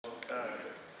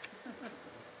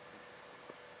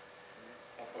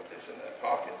handkerchief in that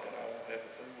pocket, and I won't have to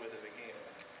fool with it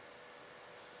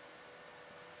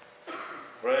again.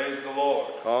 Praise the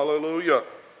Lord. Hallelujah.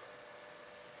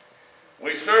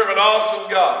 We serve an awesome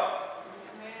God.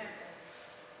 Amen.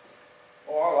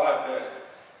 Oh, I like that.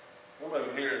 I'm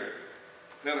over here,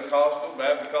 Pentecostal,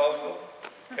 Baptist-costal,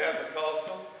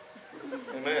 Catholic-costal.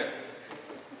 Amen.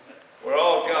 We're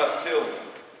all God's children.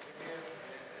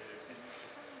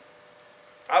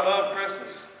 I love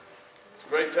Christmas. It's a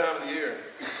great time of the year.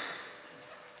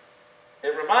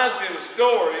 It reminds me of a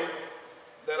story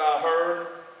that I heard,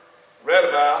 read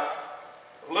about.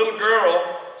 A little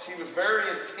girl, she was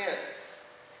very intense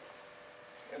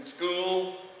in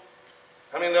school.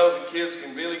 How many knows that kids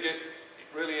can really get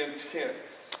really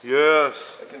intense?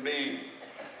 Yes. It can be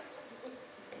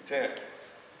intense.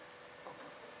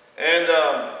 And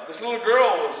this little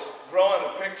girl was drawing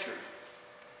a picture.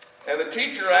 And the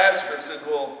teacher asked her, said,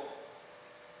 well,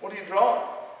 what are you drawing?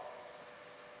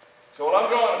 So, well,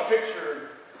 I'm drawing a picture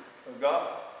of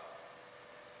God.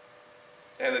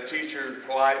 And the teacher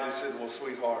politely said, well,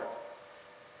 sweetheart,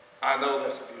 I know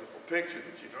that's a beautiful picture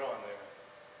that you're drawing there.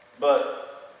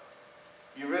 But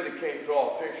you really can't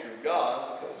draw a picture of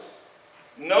God because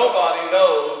nobody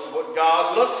knows what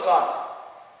God looks like.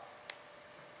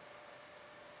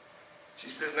 She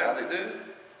said, now they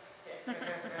do.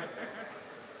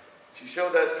 She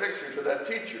showed that picture to that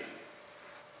teacher.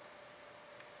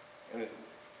 And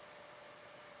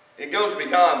it goes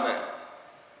beyond that.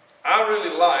 I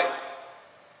really like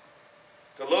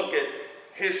to look at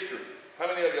history. How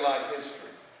many of you like history?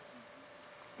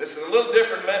 This is a little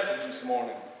different message this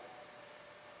morning.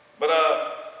 But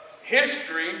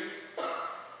history,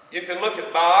 you can look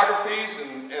at biographies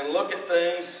and look at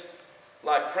things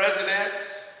like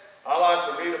presidents. I like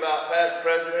to read about past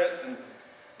presidents and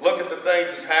look at the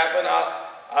things that's happened.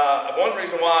 One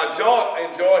reason why I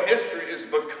enjoy history is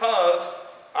because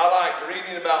I like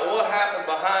reading about what happened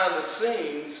behind the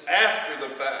scenes after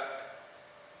the fact.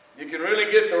 You can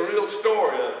really get the real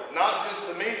story of it, not just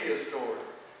the media story,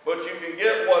 but you can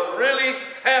get what really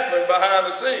happened behind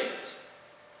the scenes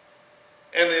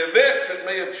and the events that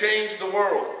may have changed the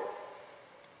world.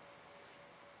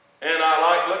 And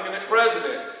I like looking at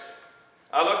presidents.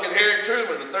 I look at Harry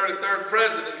Truman, the 33rd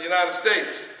president of the United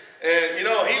States. And, you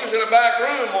know, he was in a back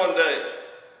room one day.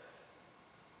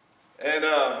 And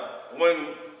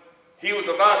when he was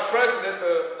a vice president,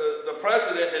 the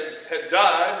president had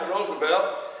died,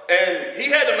 Roosevelt, and he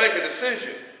had to make a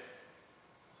decision.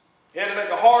 He had to make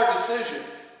a hard decision.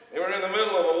 They were in the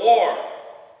middle of a war.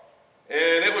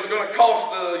 And it was going to cost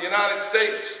the United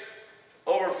States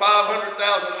over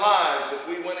 500,000 lives if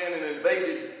we went in and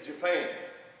invaded Japan.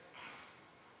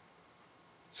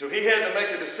 So he had to make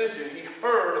a decision. He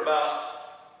heard about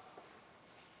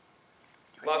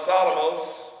Los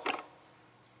Alamos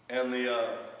and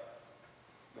the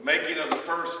making of the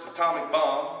first atomic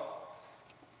bomb.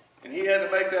 And he had to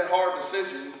make that hard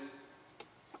decision.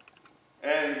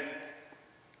 And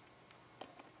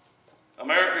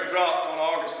America dropped on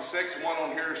August the 6th, one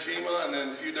on Hiroshima, and then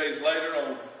a few days later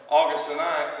on August the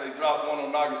 9th, they dropped one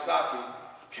on Nagasaki,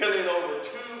 killing over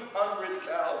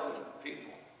 200,000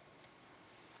 people.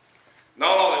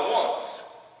 Not all at once.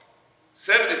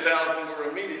 70,000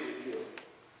 were immediately killed.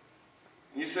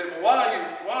 And you say, well,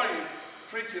 why are you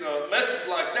preaching a message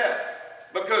like that?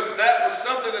 Because that was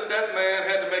something that man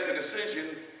had to make a decision.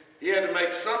 He had to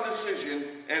make some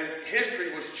decision, and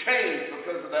history was changed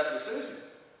because of that decision.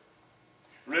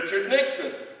 Richard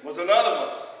Nixon was another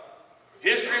one.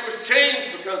 History was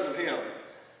changed because of him.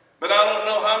 But I don't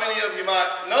know how many of you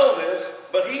might know this,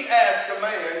 but he asked a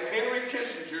man, Henry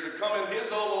Kissinger, to come in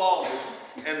his Oval Office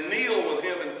and kneel with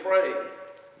him and pray.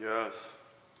 Yes.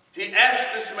 He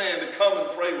asked this man to come and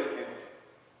pray with him.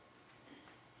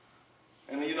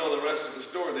 And you know the rest of the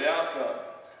story, the outcome.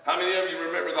 How many of you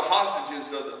remember the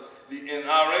hostages in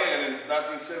Iran in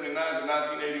 1979 to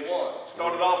 1981?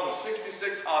 Started off with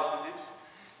 66 hostages.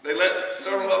 They let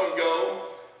several of them go,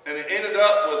 and it ended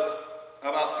up with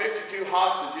about 52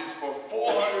 hostages for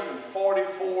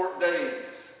 444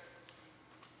 days.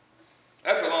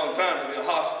 That's a long time to be a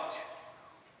hostage.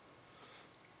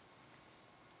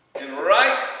 And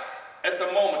right at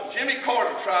the moment, Jimmy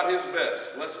Carter tried his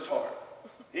best, bless his heart.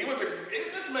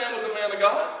 This man was a man of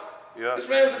God. Yes. This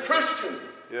man was a Christian.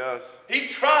 Yes. He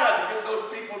tried to get those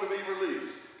people to be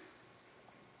released.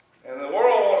 And the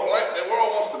world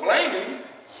wants to blame him.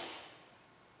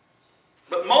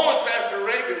 But moments after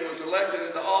Reagan was elected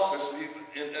into office,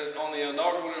 on the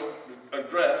inaugural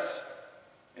address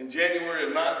in January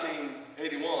of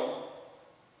 1981,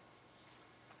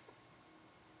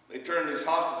 they turned these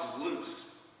hostages loose.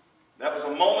 That was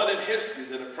a moment in history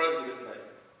that a president made.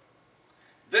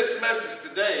 This message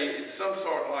today is some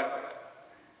sort like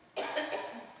that.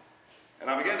 And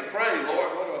I began to pray,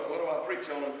 Lord, what do I preach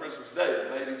on Christmas Day?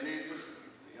 The baby Jesus?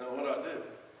 You know, what do I do?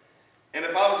 And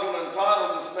if I was going to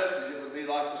entitle this message, it would be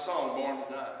like the song, Born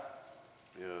to Die.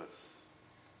 Yes.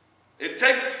 It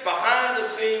takes us behind the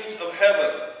scenes of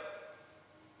heaven.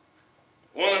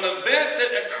 When an event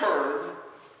that occurred,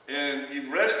 and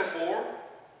you've read it before,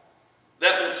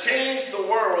 that will change the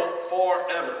world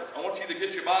forever. I want you to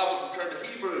get your Bibles and turn to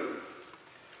Hebrews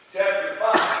chapter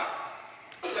 5.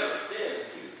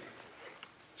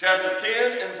 Chapter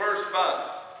 10 and verse 5.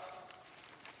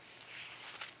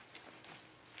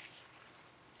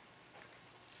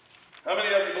 How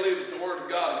many of you believe that the Word of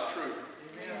God is true?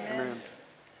 Amen. Amen.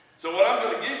 So what I'm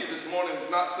going to give you this morning is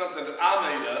not something that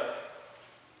I made up.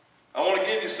 I want to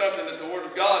give you something that the Word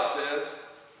of God says.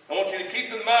 I want you to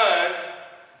keep in mind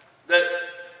that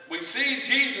we see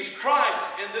Jesus Christ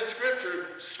in this scripture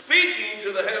speaking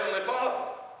to the Heavenly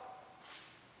Father.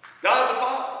 God the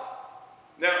Father.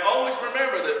 Now always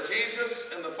remember that Jesus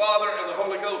and the Father and the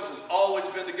Holy Ghost has always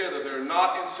been together. They're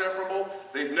not inseparable.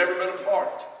 They've never been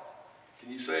apart.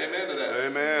 Can you say amen to that?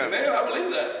 Amen. Amen, I believe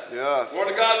that. Yes. The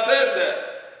Word of God says that.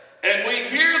 And we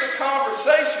hear the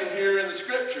conversation here in the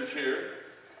scriptures here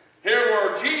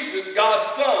where Jesus, God's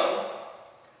Son,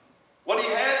 what he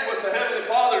had with the Heavenly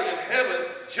Father in heaven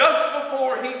just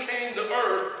before he came to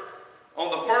earth on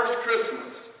the first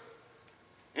Christmas.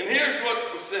 And here's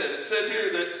what was said. It says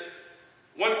here that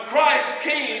when Christ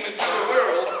came into the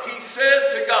world, he said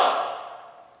to God.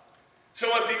 So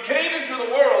if he came into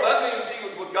the world, that means he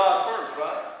was with God first,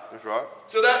 right? That's right.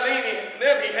 So that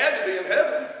meant he had to be in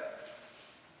heaven.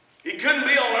 He couldn't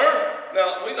be on earth.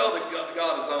 Now, we know that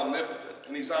God is omnipotent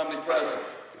and he's omnipresent.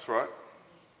 That's right.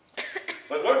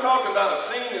 But we're talking about a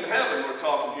scene in heaven, we're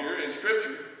talking here in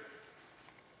Scripture.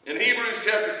 In Hebrews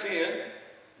chapter 10,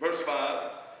 verse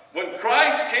 5, when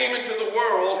Christ came into the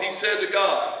world, he said to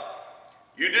God,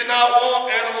 "You did not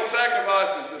want animal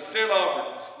sacrifices of sin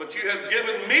offerings, but you have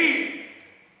given me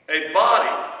a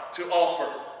body to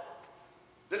offer."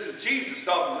 This is Jesus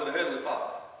talking to the Heavenly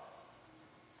Father.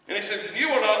 And he says, "You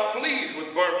are not pleased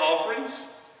with burnt offerings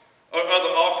or other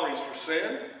offerings for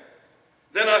sin."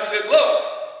 Then I said, "Look,"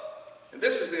 and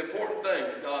this is the important thing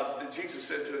that Jesus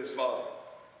said to his Father,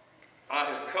 "I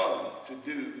have come to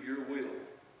do your will,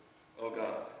 O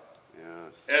God."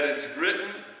 Yes. And it's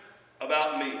written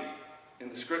about me in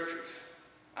the scriptures.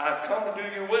 I've come to do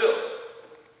your will.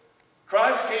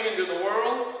 Christ came into the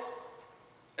world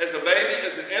as a baby,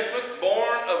 as an infant,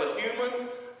 born of a human,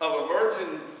 of a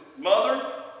virgin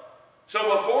mother.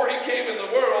 So before he came in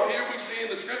the world, here we see in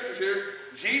the scriptures here,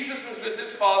 Jesus was with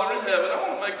his Father in heaven. I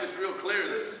want to make this real clear.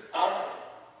 This is awesome.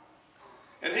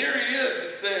 And here he is,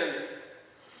 he's saying,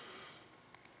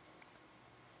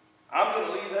 "I'm going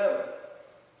to leave heaven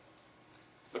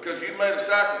because you've made a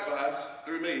sacrifice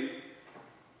through me,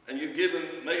 and you've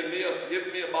given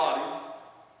me a body,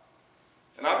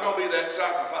 and I'm going to be that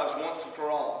sacrifice once and for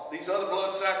all." These other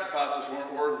blood sacrifices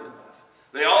weren't worthy enough.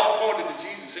 They all pointed to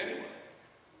Jesus anyway.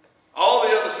 All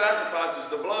the other sacrifices,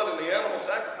 the blood and the animal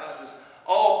sacrifices,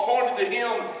 all pointed to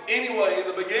him anyway in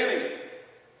the beginning.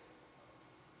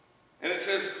 And it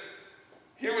says,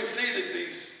 here we see that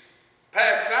these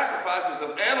past sacrifices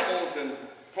of animals and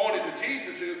pointed to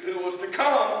Jesus who was to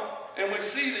come. And we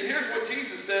see that here's what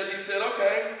Jesus said. He said,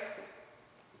 "Okay,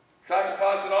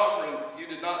 sacrifice and offering you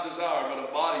did not desire, but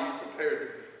a body you prepared to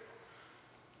me."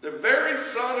 The very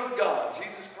Son of God,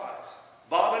 Jesus Christ,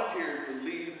 volunteered to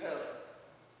leave heaven.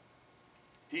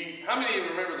 How many of you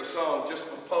remember the song, "Just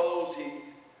Suppose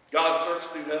God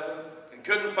searched through heaven and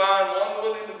couldn't find one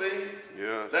willing to be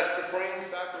Yes. that supreme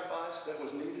sacrifice that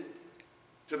was needed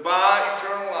to buy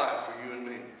eternal life for you and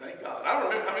me"? Thank God. How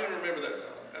many remember that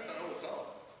song? That's an old song.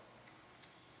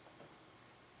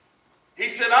 He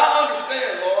said, "I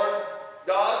understand, Lord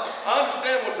God. I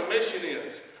understand what the mission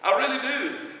is. I really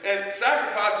do. And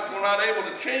sacrifices were not able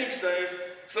to change things.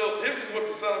 So this is what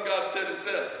the Son of God said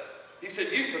himself. He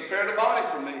said, you prepared a body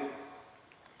for me.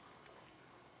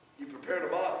 You prepared a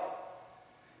body."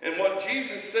 And what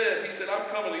Jesus said, he said, "I'm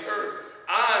coming to earth.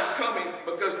 I'm coming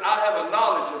because I have a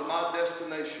knowledge of my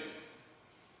destination.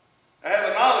 I have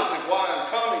a knowledge of why I'm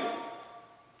coming."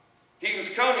 He was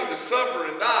coming to suffer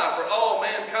and die for all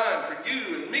mankind, for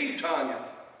you and me, Tanya.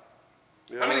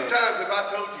 Yeah. How many times have I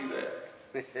told you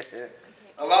that?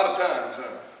 A lot of times,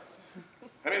 huh?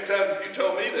 How many times have you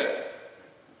told me that?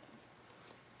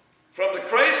 From the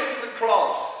cradle to the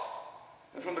cross,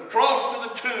 and from the cross to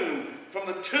the tomb, from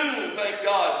the tomb, thank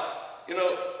God,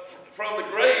 from the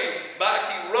grave back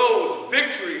he rose,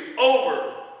 victory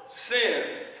over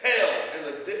sin, hell,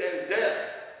 and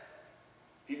death.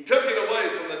 He took it away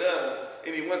from the devil,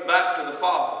 and he went back to the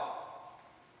Father.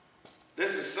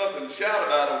 This is something to shout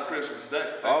about on Christmas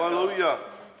Day. Hallelujah.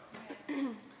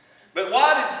 But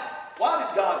why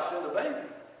did God send a baby?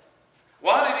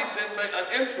 Why did he send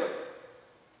an infant?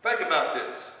 Think about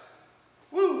this.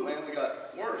 Woo, man,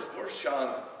 where's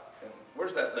Shauna? And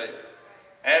where's that baby?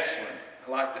 Ashlyn. I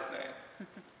like that name.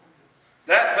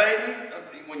 That baby,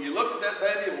 when you look at that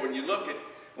baby, or when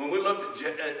we looked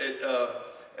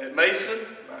at Mason,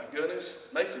 my goodness,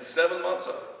 Mason's 7 months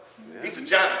old. Yeah. He's a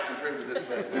giant compared to this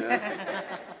baby.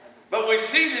 Yeah. But we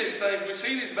see these things, we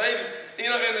see these babies,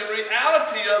 and the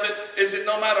reality of it is that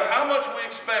no matter how much we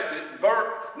expect it,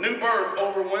 new birth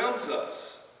overwhelms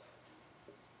us.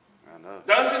 I know.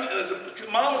 Does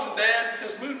mamas and dads,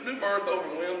 does new birth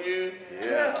overwhelm you?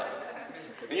 Yeah.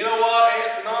 And you know what?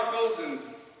 Aunts and uncles and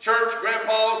church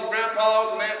grandpas and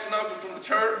aunts and uncles from the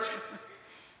church,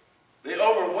 they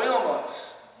overwhelm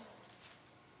us.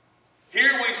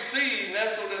 Here we see,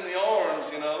 nestled in the arms,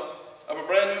 of a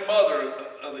brand new mother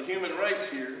of the human race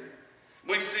here,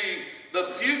 we see the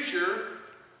future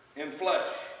in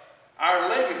flesh, our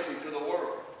legacy to the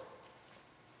world.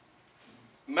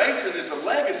 Mason is a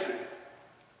legacy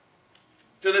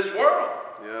to this world.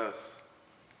 Yes.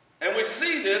 And we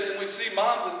see this, and we see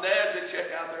moms and dads that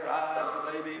check out their eyes,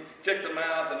 the baby, check the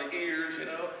mouth and the ears,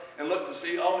 and look to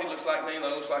see, oh, he looks like me, no,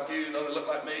 he looks like you, no, they look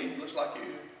like me, he looks like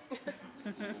you.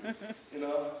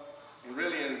 And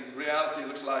really, in reality, it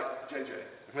looks like JJ.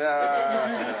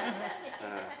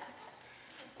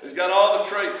 He's got all the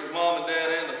traits of mom and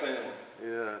dad and the family.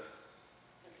 Yes.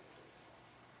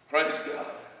 Praise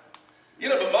God.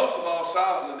 But most of all,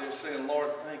 silently, they're saying,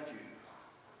 Lord, thank you.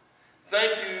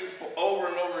 Thank you for over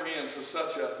and over again for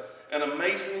such an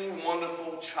amazing,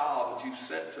 wonderful child that you've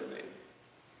sent to me.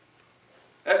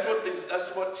 That's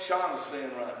what Sean is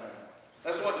saying right now.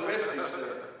 That's what Misty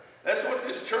said. That's what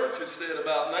this church has said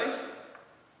about Mason.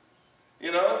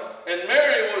 And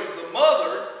Mary was the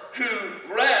mother who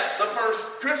wrapped the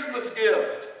first Christmas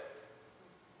gift.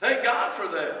 Thank God for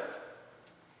that.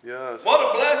 Yes. What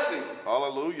a blessing.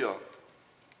 Hallelujah.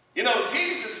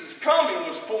 Jesus' coming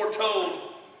was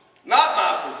foretold not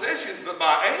by physicians, but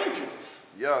by angels.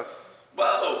 Yes.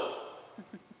 Whoa.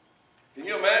 Can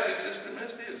you imagine, Sister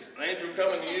Misty, is an angel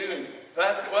coming to you and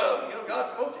Pastor, God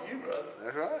spoke to you, brother.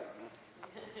 That's right.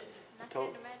 I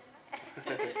can't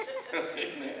imagine that.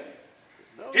 Amen.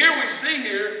 No. Here we see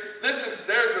there's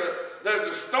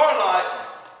a starlight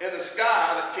in the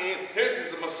sky that came.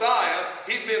 Here's the Messiah.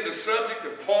 He'd been the subject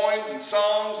of poems and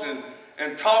songs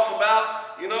and talked about,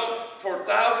 for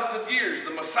thousands of years.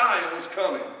 The Messiah was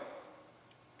coming.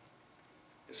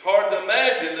 It's hard to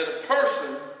imagine that a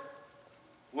person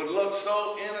would look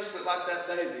so innocent like that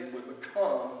baby would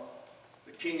become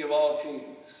the King of all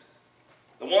kings.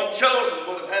 The one chosen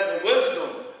would have had the wisdom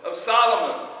of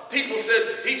Solomon. People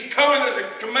said, he's coming as a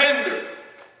commander.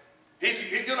 He's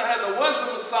going to have the wisdom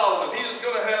of Solomon. He is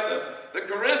going to have the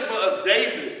charisma of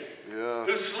David,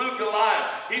 who slew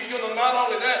Goliath. He's going to, not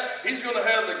only that, he's going to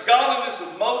have the godliness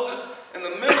of Moses and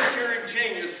the military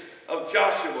genius of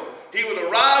Joshua. He would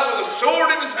arrive with a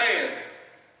sword in his hand,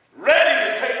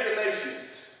 ready to take the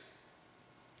nations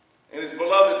and his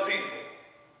beloved people.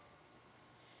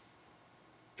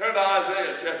 Turn to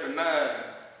Isaiah chapter 9,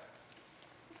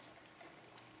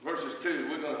 verses 2.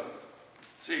 We're going to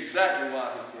see exactly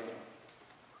why he came.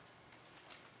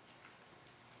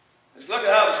 Let's look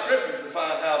at how the scriptures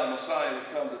define how the Messiah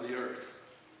would come to the earth.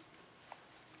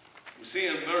 We see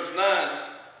in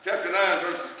chapter 9,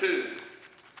 verses 2.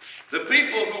 The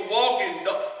people who walk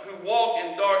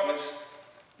in darkness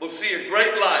will see a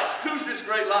great light. Who's this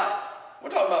great light? We're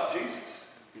talking about Jesus.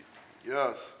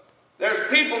 Yes. There's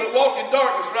people that walk in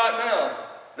darkness right now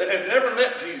that have never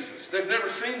met Jesus. They've never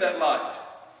seen that light.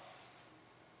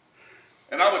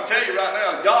 And I would tell you right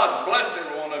now, God bless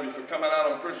every one of you for coming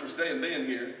out on Christmas Day and being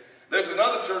here. There's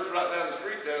another church right down the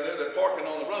street down there that's parking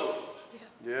on the roads.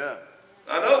 Yeah.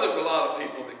 I know there's a lot of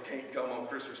people that can't come on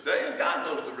Christmas Day, and God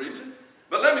knows the reason.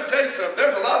 But let me tell you something.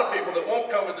 There's a lot of people that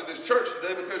won't come into this church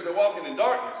today because they're walking in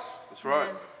darkness. That's right.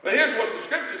 But here's what the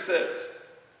scripture says.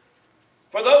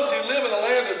 For those who live in a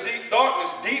land of deep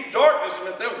darkness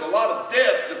meant there was a lot of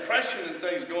death, depression, and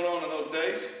things going on in those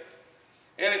days.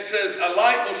 And it says, a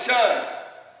light will shine.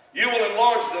 You will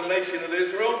enlarge the nation of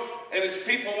Israel, and its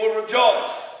people will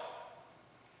rejoice.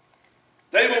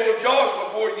 They will rejoice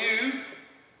before you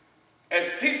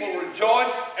as people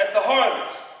rejoice at the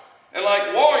harvest, and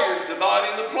like warriors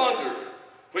dividing the plunder.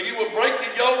 For you will break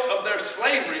the yoke of their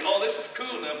slavery. Oh, this is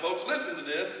cool now, folks. Listen to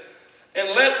this. And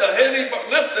lift the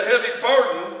heavy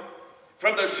burden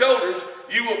from their shoulders.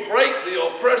 You will break the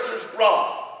oppressor's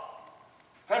rod.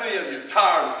 How many of you are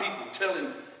tired of people telling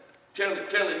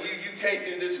you you can't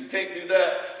do this and can't do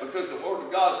that because the Word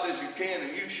of God says you can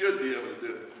and you should be able to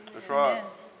do it? That's right.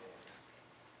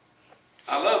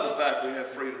 I love the fact we have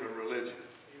freedom of religion.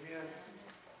 Amen.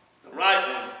 The right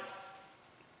one.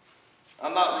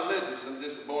 I'm not religious, I'm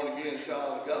just a born-again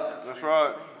child of God. That's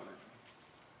right.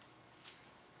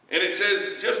 And it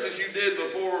says, just as you did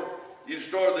before you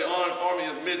destroyed the army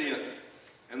of Midian.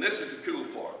 And this is the cool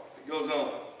part. It goes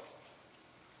on.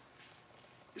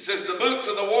 It says, the boots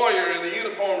of the warrior and the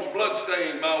uniforms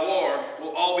bloodstained by war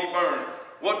will all be burned.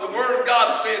 What the Word of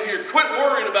God is saying here, quit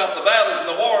worrying about the battles and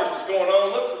the wars that's going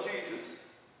on. Look for Jesus.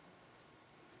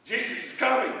 Jesus is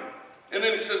coming. And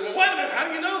then it says, well, wait a minute, how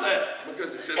do you know that?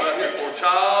 Because it says right here, for a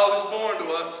child is born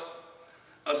to us.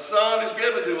 A son is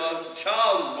given to us. A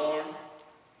child is born.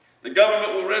 The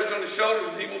government will rest on his shoulders,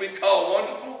 and he will be called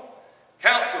Wonderful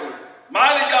Counselor,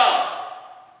 Mighty God,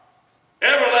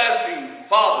 Everlasting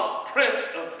Father, Prince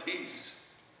of Peace.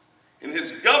 And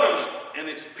his government and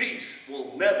its peace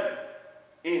will never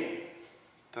end.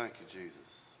 Thank you, Jesus.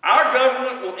 Our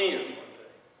government will end one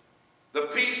day. The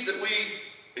peace that we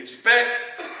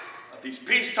expect of these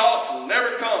peace talks will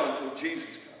never come until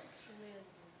Jesus comes.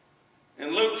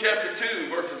 In Luke chapter 2,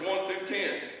 verses 1 through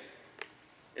 10,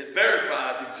 it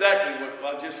verifies exactly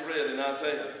what I just read in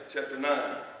Isaiah chapter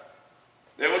 9.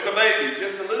 There was a baby,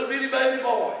 just a little bitty baby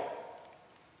boy.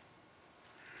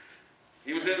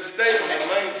 He was in a stable in a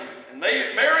manger. And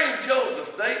Mary and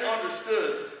Joseph, they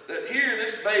understood that here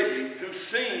this baby who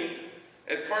seemed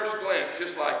at first glance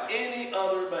just like any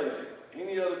other baby,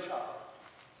 any other child.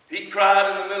 He cried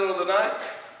in the middle of the night.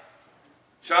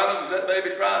 Shauna, does that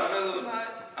baby cry in the middle of the night?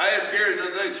 I asked Gary the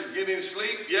other day, should get any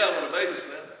sleep? Yeah, when a baby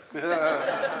slept.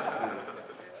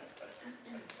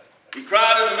 He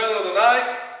cried in the middle of the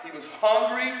night. He was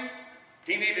hungry.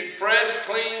 He needed fresh,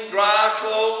 clean, dry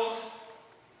clothes,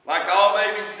 like all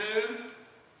babies do.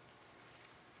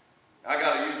 I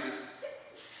got to use this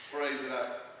phrase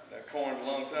that I coined a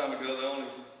long time ago. The only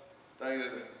thing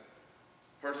that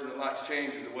a person that likes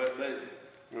change is a wet baby.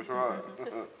 That's right.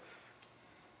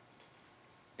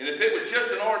 And if it was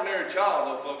just an ordinary child,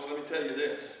 though, folks, let me tell you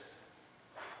this.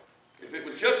 If it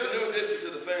was just a new addition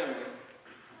to the family,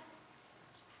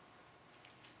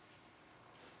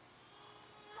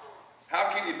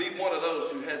 how can you be one of those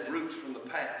who had roots from the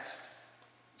past,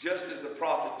 just as the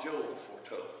prophet Joel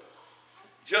foretold?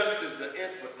 Just as the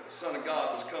infant, the Son of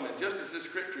God, was coming, just as this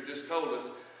scripture just told us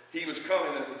he was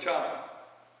coming as a child.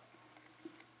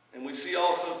 And we see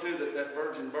also, too, that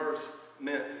virgin birth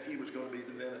meant that he was going to be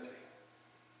divinity.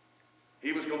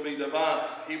 He was going to be divine.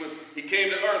 He came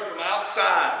to earth from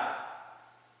outside,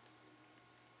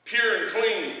 pure and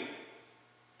clean.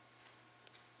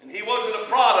 And he wasn't a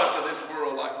product of this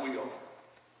world like we are.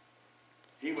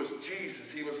 He was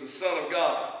Jesus. He was the Son of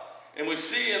God. And we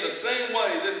see in the same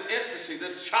way this infancy,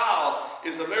 this child,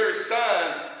 is a very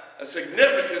sign, a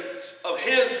significance of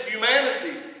his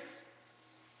humanity.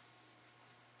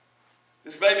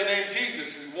 This baby named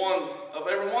Jesus is one of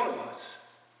every one of us.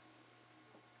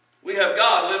 We have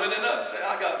God living in us. Say,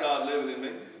 I got God living in me.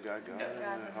 You got God.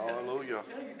 Hallelujah.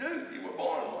 Yeah, you do. You were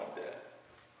born like that.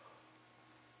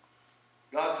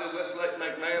 God said, let's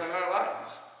make man in our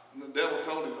likeness. And the devil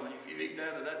told him, well, if you eat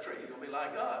that of that tree, you're going to be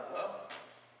like God. Well,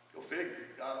 go figure.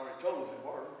 God already told him that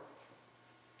word.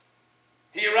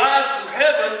 He arrives from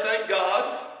heaven, thank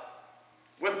God,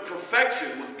 with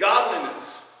perfection, with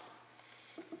godliness,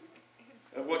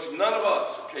 of which none of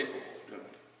us are capable of doing.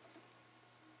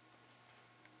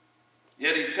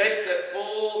 Yet he takes that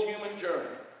full human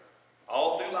journey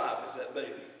all through life as that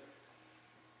baby.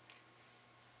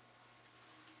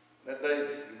 That baby,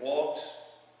 he walks,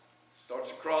 starts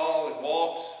to crawl, and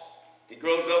walks. He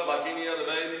grows up like any other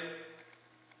baby.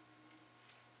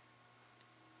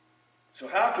 So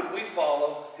how could we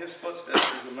follow his footsteps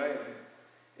as a man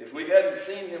if we hadn't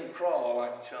seen him crawl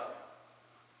like a child?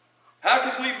 How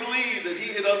could we believe that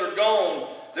he had undergone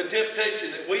the temptation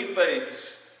that we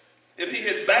faced, if he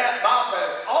had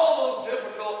bypassed all those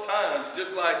difficult times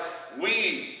just like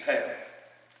we have?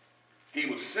 He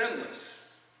was sinless.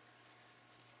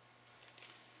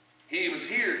 He was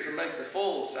here to make the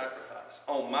full sacrifice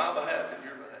on my behalf and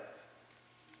your behalf.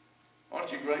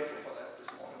 Aren't you grateful for that this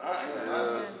morning? I am. I'm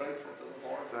so grateful to the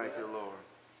Lord. Thank you, Lord.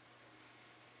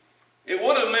 It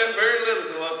would have meant very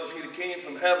little to us if he came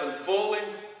from heaven fully,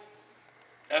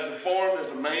 as a form, as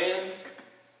a man,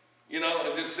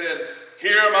 and just said,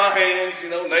 here are my hands,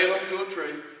 nail them to a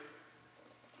tree.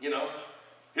 Here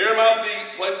are my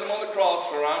feet, place them on the cross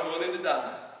for I'm willing to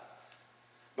die.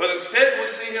 But instead we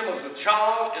see him as a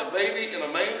child, a baby in a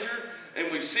manger,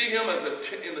 And we see him as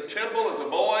in the temple as a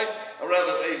boy around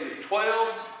the age of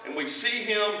 12. And we see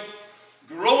him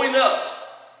growing up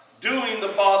doing the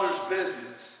Father's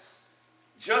business.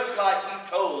 Just like he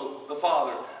told the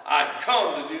Father, I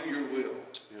come to do your will.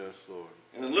 Yes, Lord.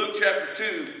 And in Luke chapter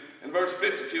 2 and verse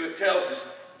 52, it tells us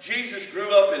Jesus grew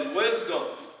up in wisdom.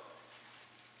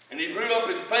 And he grew up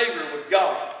in favor with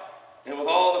God and with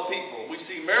all the people. We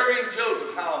see Mary and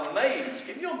Joseph, how amazed.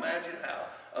 Can you imagine how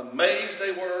amazed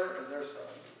they were in their son?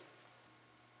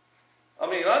 I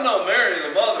mean, I know Mary,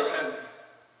 the mother, had,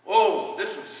 whoa,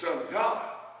 this was the Son of God.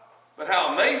 But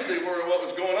how amazed they were at what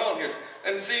was going on here.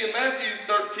 And see, in Matthew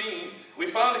 13, we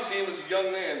finally see him as a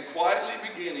young man quietly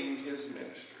beginning his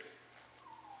ministry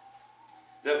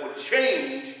that would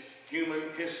change human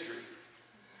history.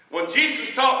 When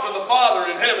Jesus talked to the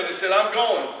Father in heaven and said, I'm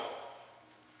going,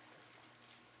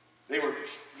 they were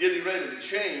getting ready to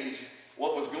change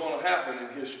what was going to happen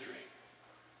in history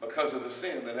because of the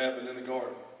sin that happened in the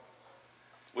garden.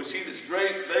 We see this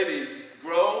great baby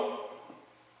grow.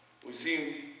 We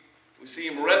see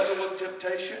him wrestle with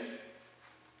temptation,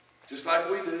 just like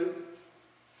we do.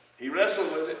 He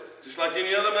wrestled with it, just like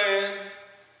any other man.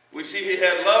 We see he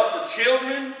had love for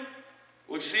children.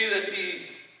 We see that he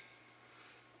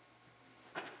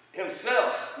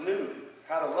himself knew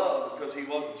how to love because he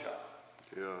was a child.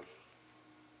 Yeah.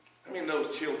 I mean,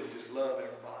 those children just love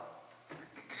everybody.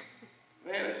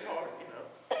 Man, it's hard, you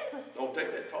know. Don't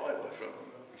take that toy away from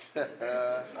them,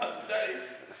 though. Not today.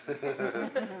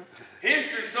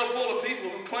 History is so full of people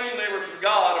who claim they were from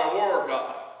God or were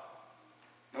God.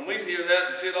 And we hear that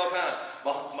and see it all the time.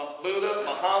 Buddha,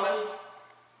 Muhammad,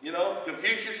 you know,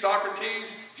 Confucius,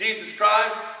 Socrates, Jesus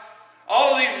Christ.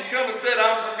 All of these have come and said,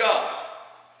 I'm from God.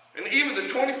 And even the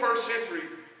 21st century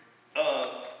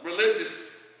religious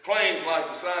claims like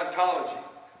the Scientology,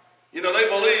 you know, they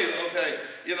believe, okay,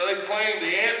 you know, they claim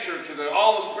the answer to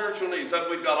all the spiritual needs.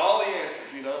 We've got all the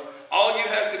answers, you know. All you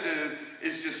have to do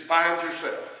is just find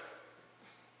yourself.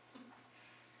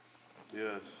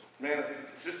 Yes. Man,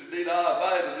 Sister Dee, if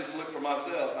I had to just look for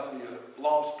myself, I'd be a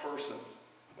lost person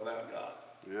without God.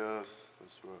 Yes,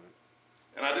 that's right.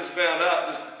 And I just found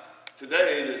out just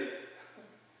today that,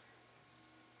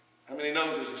 how many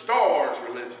knows there's a Star Wars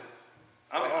religion?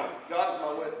 I mean, God is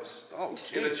my witness. Oh,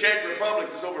 in the Czech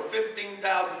Republic, there's over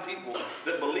 15,000 people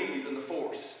that believe in the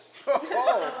Force.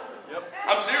 Yep.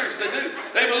 I'm serious, they do.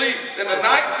 They believe in the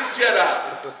Knights of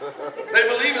Jedi. They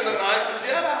believe in the Knights of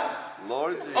Jedi.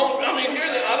 Lord Jesus. Oh, I mean,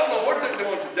 I don't know what they're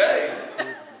doing today.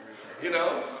 You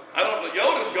know, I don't know.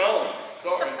 Yoda's gone.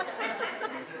 Sorry.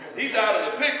 He's out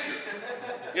of the picture.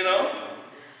 You know?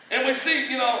 And we see,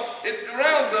 you know, it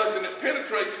surrounds us and it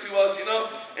penetrates to us, you know.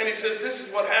 And he says, this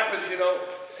is what happens, you know.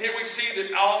 Here we see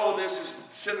that all of this is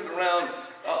centered around,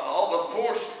 all the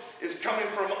force is coming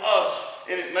from us.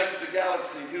 And it makes the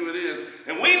galaxy who it is.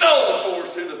 And we know the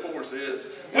force, who the force is.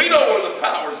 We know where the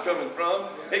power is coming from.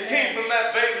 It came from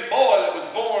that baby boy that was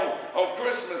born on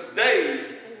Christmas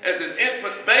Day as an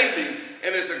infant baby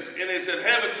and is in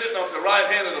heaven sitting on the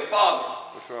right hand of the Father.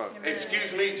 That's right.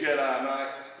 Excuse me, Jedi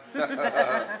Knight.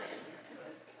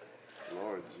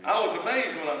 Lord Jesus. I was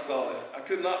amazed when I saw that. I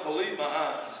could not believe my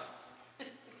eyes.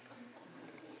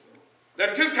 There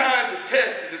are two kinds of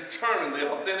tests that determine the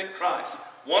authentic Christ.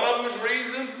 One of them was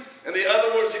reason, and the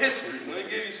other was history. Let me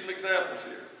give you some examples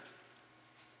here.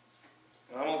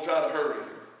 And I'm going to try to hurry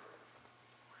here.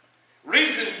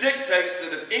 Reason dictates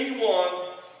that if any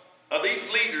one of these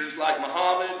leaders, like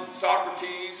Muhammad, and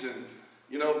Socrates, and,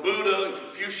 you know, Buddha, and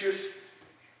Confucius,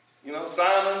 you know,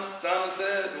 Simon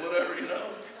says, or whatever, you know.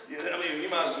 I mean, you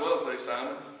might as well say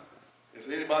Simon. If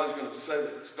anybody's going to say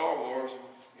that Star Wars,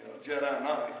 you know, Jedi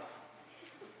Knight.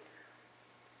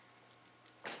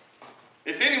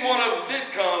 If any one of them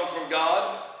did come from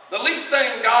God, the least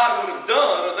thing God would have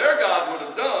done, or their God would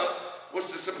have done,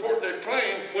 was to support their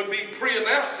claim, would be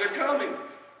pre-announce their coming.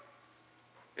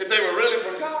 If they were really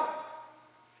from God.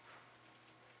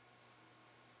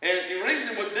 And the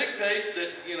reason would dictate that,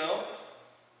 you know,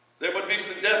 there would be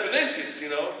some definitions, you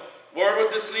know. Where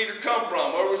would this leader come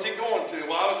from? Where was he going to?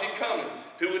 Why was he coming?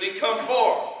 Who would he come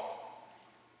for?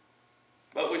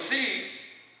 But we see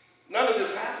none of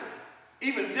this happened.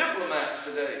 Even diplomats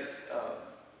today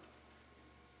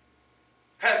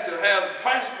have to have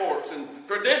passports and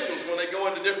credentials when they go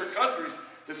into different countries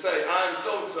to say, I'm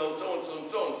so-and-so, so-and-so, and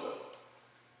so-and-so.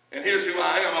 And here's who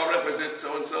I am. I represent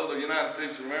so-and-so, the United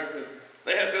States of America.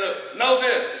 They have to know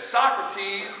this. That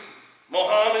Socrates,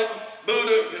 Muhammad,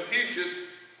 Buddha, and Confucius,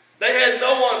 they had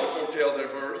no one to foretell their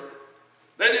birth.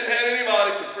 They didn't have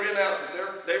anybody to pre-announce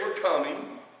that they were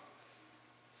coming.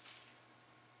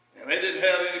 And they didn't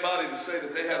have anybody to say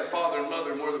that they had a father and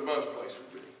mother and where their birthplace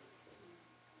would be.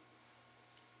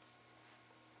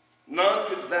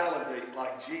 validate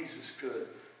like Jesus could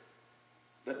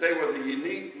that they were the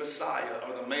unique Messiah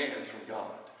or the man from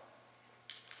God.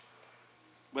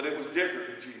 But it was different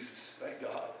with Jesus, thank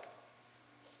God.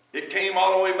 It came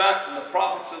all the way back from the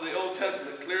prophets of the Old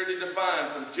Testament, clearly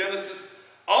defined from Genesis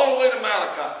all the way to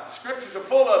Malachi. The scriptures are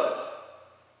full of it.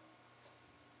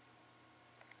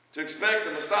 To expect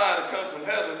the Messiah to come from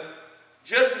heaven,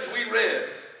 just as we read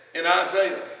in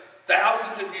Isaiah,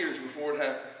 thousands of years before it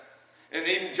happened. And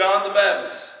even John the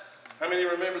Baptist. How many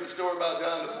remember the story about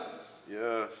John the Baptist?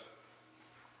 Yes.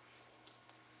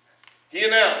 He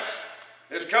announced,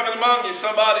 there's coming among you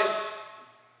somebody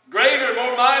greater,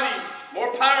 more mighty,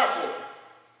 more powerful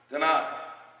than I.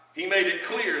 He made it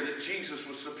clear that Jesus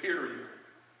was superior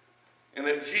and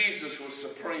that Jesus was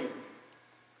supreme.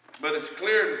 But it's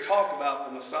clear to talk about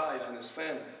the Messiah and his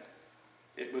family.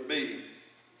 It would be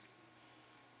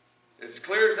as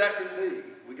clear as that can be.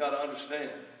 We got to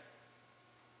understand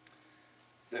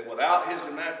that without his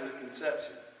immaculate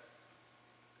conception,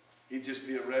 he'd just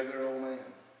be a regular old man.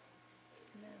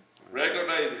 Regular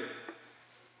baby.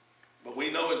 But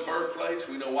we know his birthplace.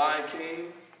 We know why he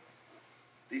came.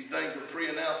 These things were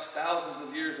pre-announced thousands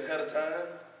of years ahead of time.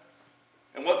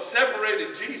 And what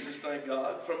separated Jesus, thank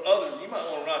God, from others, you might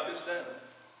want to write this down.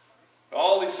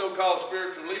 All these so-called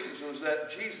spiritual leaders was that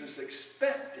Jesus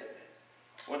expected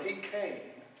when he came.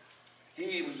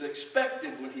 He was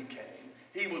expected when he came.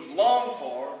 He was longed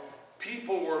for.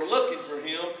 People were looking for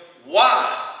him.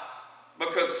 Why?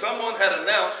 Because someone had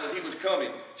announced that he was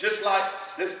coming. Just like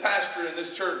this pastor in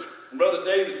this church, and Brother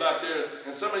David back there,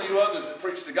 and some of you others that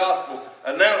preach the gospel,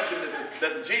 announcing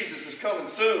that Jesus is coming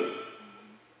soon.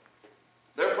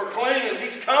 They're proclaiming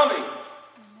he's coming.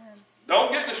 Amen.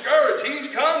 Don't get discouraged. He's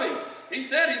coming. He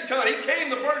said he's coming. He came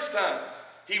the first time.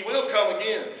 He will come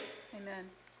again. Amen.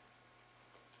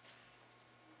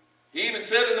 He even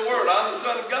said in the Word, I'm the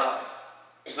Son of God,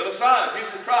 the Messiah,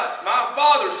 Jesus Christ. My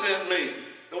Father sent me.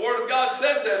 The Word of God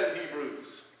says that in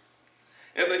Hebrews.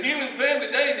 And the human family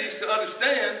today needs to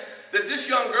understand that this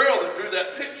young girl that drew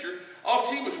that picture, all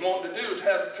she was wanting to do is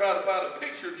try to find a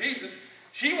picture of Jesus.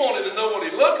 She wanted to know what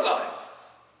he looked like.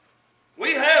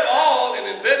 We have all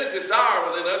an embedded desire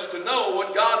within us to know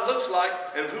what God looks like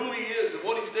and who he is and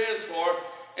what he stands for.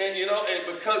 And, and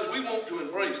because we want to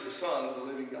embrace the Son of the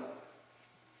living God.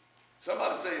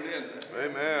 Somebody say amen to that.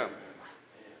 Amen.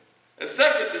 A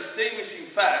second distinguishing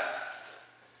fact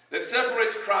that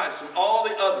separates Christ from all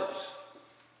the others,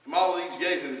 from all of these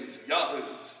yahoos,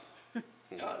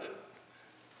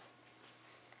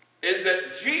 is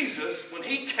that Jesus, when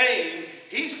he came,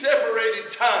 he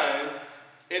separated time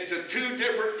into two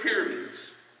different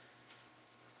periods.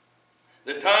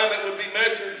 The time that would be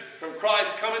measured from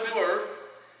Christ coming to earth,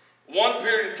 one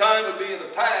period of time would be in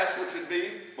the past, which would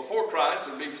be before Christ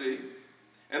in BC,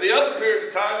 and the other period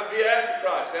of time would be after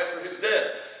Christ, after his death.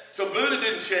 So Buddha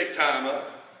didn't shake time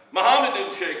up. Muhammad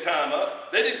didn't shake time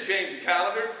up. They didn't change the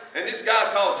calendar. And this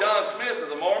guy called John Smith of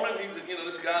the Mormon, he's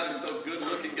this guy, this so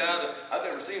good-looking guy that I've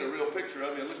never seen a real picture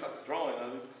of him. It looks like a drawing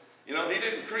of him. He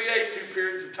didn't create two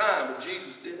periods of time, but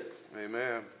Jesus did.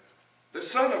 Amen. The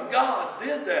Son of God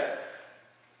did that.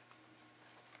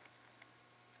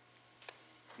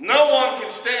 No one can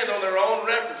stand on their own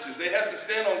references. They have to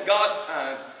stand on God's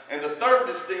time. And the third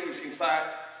distinguishing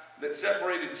fact that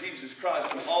separated Jesus Christ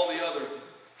from all the other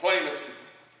claimants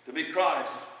to be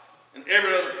Christ and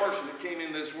every other person that came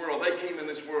in this world, they came in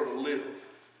this world to live.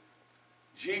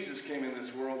 Jesus came in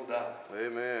this world to die.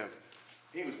 Amen.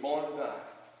 He was born to die.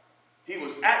 He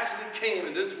was actually came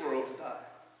in this world to die.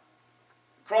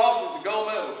 The cross was a gold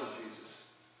medal for Jesus.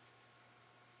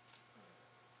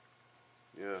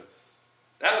 Yes.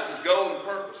 That was his goal and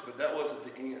purpose, but that wasn't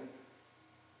the end.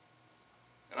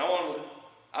 And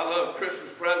I love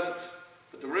Christmas presents,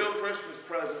 but the real Christmas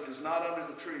present is not under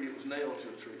the tree. It was nailed to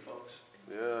a tree, folks.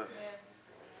 Yes.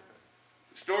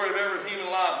 The story of every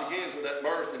human life begins with that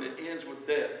birth and it ends with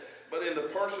death. But in the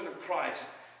person of Christ,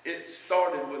 it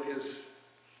started with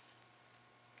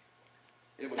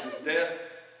it was his death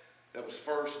that was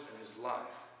first and his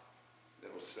life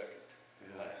that was second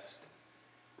and last.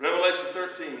 Revelation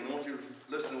 13, I want you to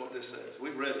listen to what this says.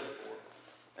 We've read it before.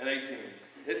 And 18.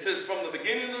 It says, from the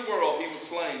beginning of the world, he was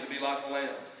slain to be like a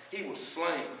lamb. He was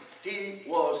slain. He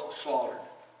was slaughtered.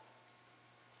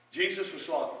 Jesus was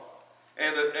slaughtered.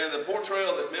 And the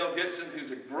portrayal that Mel Gibson,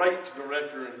 who's a great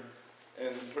director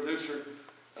and producer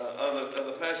of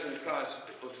the Passion of Christ,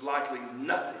 was likely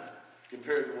nothing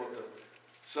compared to what the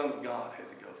Son of God had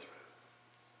to go through.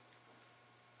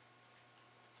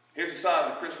 Here's a side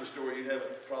of the Christmas story you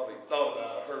haven't probably thought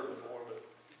about or heard before,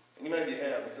 and maybe you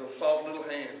have, but those soft little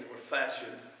hands that were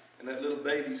fashioned in that little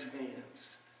baby's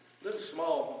hands. Little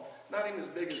small, not even as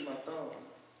big as my thumb.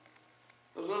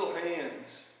 Those little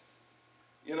hands,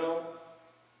 you know,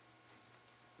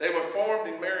 they were formed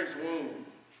in Mary's womb.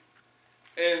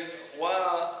 And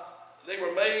while they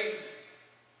were made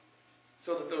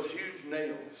so that those huge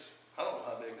nails, I don't know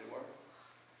how big they were,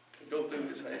 could go through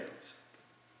his hands,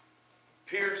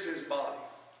 pierce his body,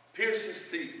 pierce his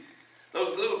feet.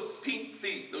 Those little pink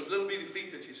feet, those little bitty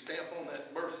feet that you stamp on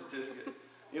that birth certificate,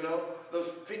 you know,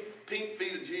 those pink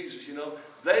feet of Jesus, you know,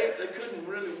 they couldn't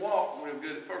really walk real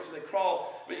good at first, and they crawled.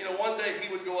 But, you know, one day he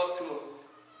would go up to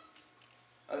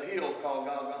a hill called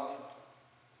Golgotha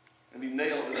and be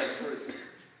nailed to that tree.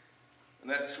 And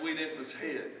that sweet infant's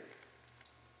head,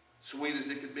 sweet as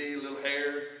it could be, little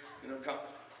hair, you know,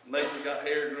 Mason's got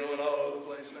hair growing all over the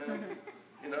place now,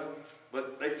 you know.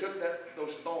 But they took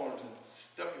those thorns and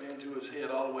stuck it into his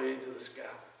head all the way into the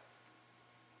scalp.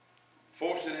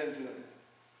 Forced it into him.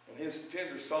 And his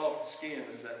tender, soft skin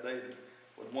as that baby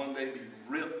would one day be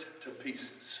ripped to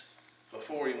pieces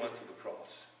before he went to the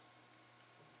cross.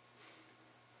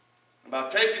 And by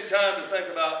taking time to think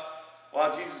about why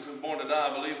Jesus was born to die,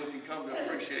 I believe we can come to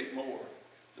appreciate more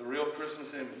the real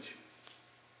Christmas image.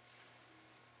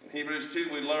 In Hebrews 2,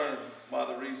 we learn why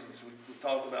the reasons. We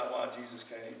talked about why Jesus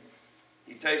came.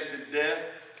 He tasted death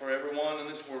for everyone in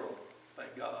this world.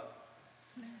 Thank God.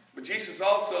 But Jesus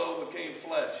also became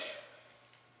flesh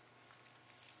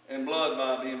and blood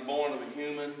by being born of a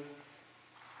human,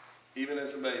 even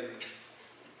as a baby.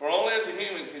 For only as a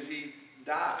human could he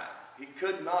die. He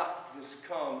could not just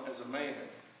come as a man.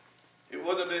 It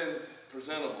would have been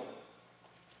presentable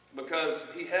because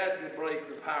he had to break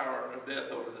the power of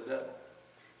death over the devil.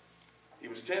 He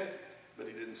was tempted, but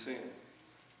he didn't sin.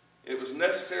 It was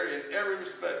necessary in every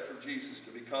respect for Jesus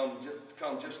to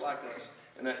come just like us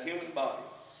in that human body,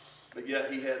 but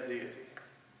yet he had deity.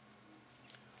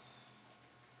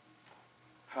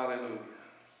 Hallelujah.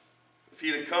 If he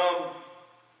had come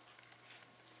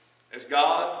as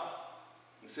God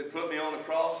and said, put me on the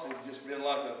cross, it would just been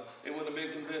like it wouldn't have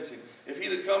been convincing. If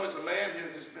he'd have come as a man, he'd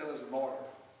have just been as a martyr.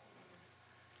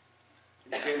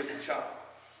 He came as a child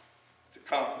to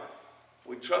conquer.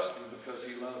 We trust him because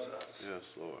he loves us. Yes,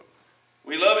 Lord.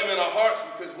 We love him in our hearts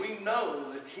because we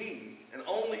know that he, and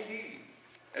only he,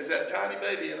 as that tiny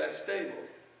baby in that stable,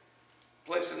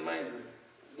 placed in the manger,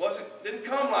 didn't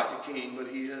come like a king, but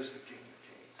he is the King of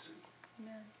Kings.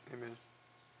 Amen. Amen.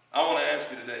 I want to ask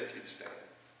you today if you'd stand.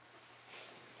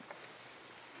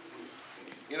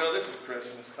 You know, this is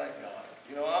Christmas, thank God.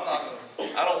 You know, I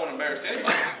don't want to embarrass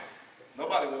anybody.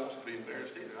 Nobody wants to be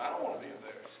embarrassed either. I don't want to be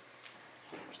embarrassed.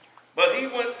 But he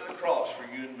went to the cross for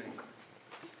you and me.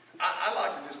 I'd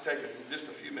like to just take just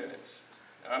a few minutes.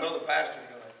 And I know the pastor's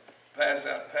going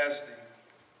to pass the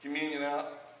communion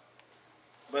out.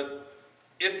 But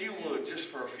if you would, just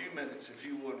for a few minutes, if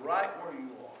you would, right where you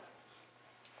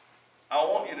are, I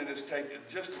want you to just take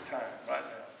just a time right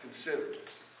now. Consider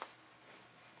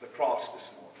the cross this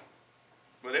morning.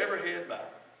 With every head bowed,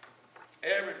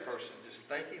 every person just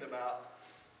thinking about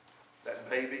that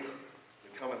baby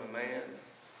becoming a man.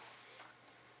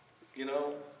 You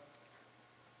know,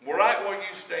 right where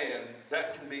you stand,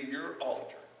 that can be your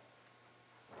altar.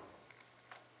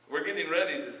 We're getting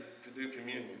ready to do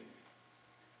communion.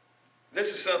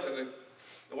 This is something that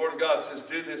the Word of God says,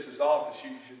 do this as often as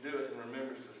you should do it in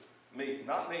remembrance of me.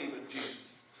 Not me, but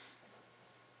Jesus.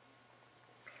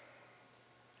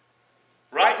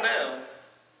 Right now,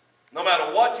 no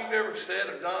matter what you've ever said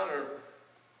or done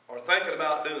or thinking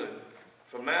about doing,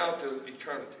 from now to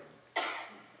eternity,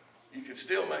 you can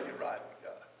still make it right with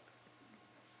God.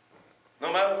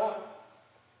 No matter what.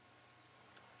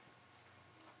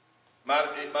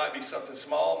 It might be something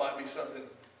small, might be something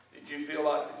that you feel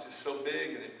like it's just so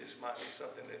big, and it just might be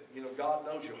something that, you know, God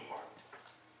knows your heart.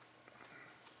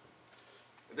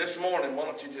 This morning, why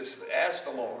don't you just ask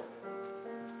the Lord,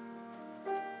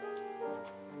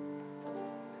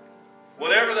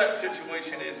 whatever that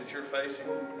situation is that you're facing,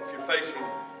 if you're facing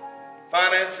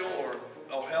financial or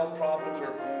health problems,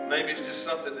 or maybe it's just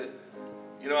something that,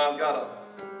 you know, I've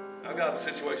got a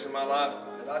situation in my life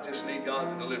that I just need God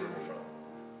to deliver me from.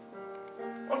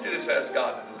 Why don't you just ask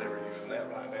God to deliver you from that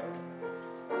right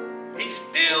now? He's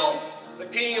still the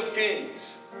King of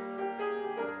Kings.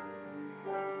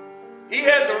 He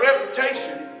has a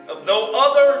reputation of no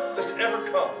other that's ever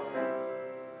come.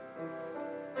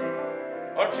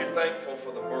 Aren't you thankful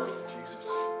for the birth of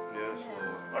Jesus? Yes,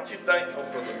 Lord. Aren't you thankful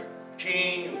for the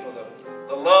King and for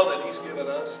the love that he's given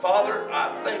us? Father,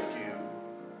 I thank you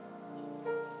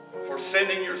for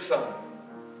sending your Son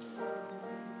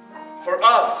for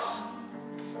us.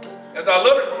 As I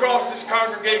look across this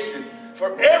congregation,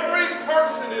 for every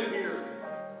person in here,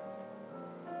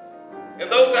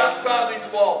 and those outside these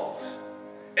walls,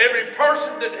 every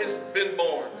person that has been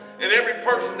born and every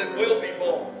person that will be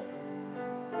born,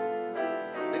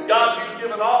 that God, you've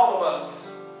given all of us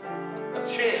a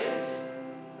chance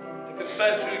to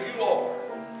confess who you are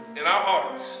in our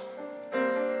hearts.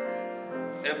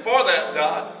 And for that,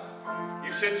 God,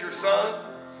 you sent your Son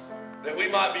that we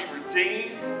might be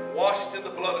redeemed, washed in the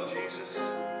blood of Jesus,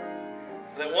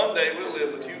 and that one day we'll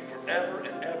live with you forever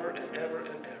and ever and ever and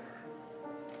ever.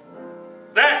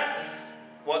 That's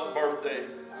what birthdays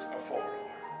are for,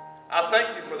 Lord. I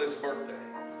thank you for this birthday.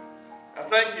 I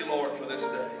thank you, Lord, for this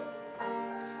day.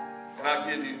 And I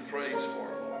give you praise for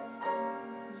it, Lord.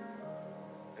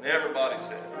 And everybody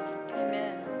said,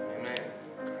 Amen.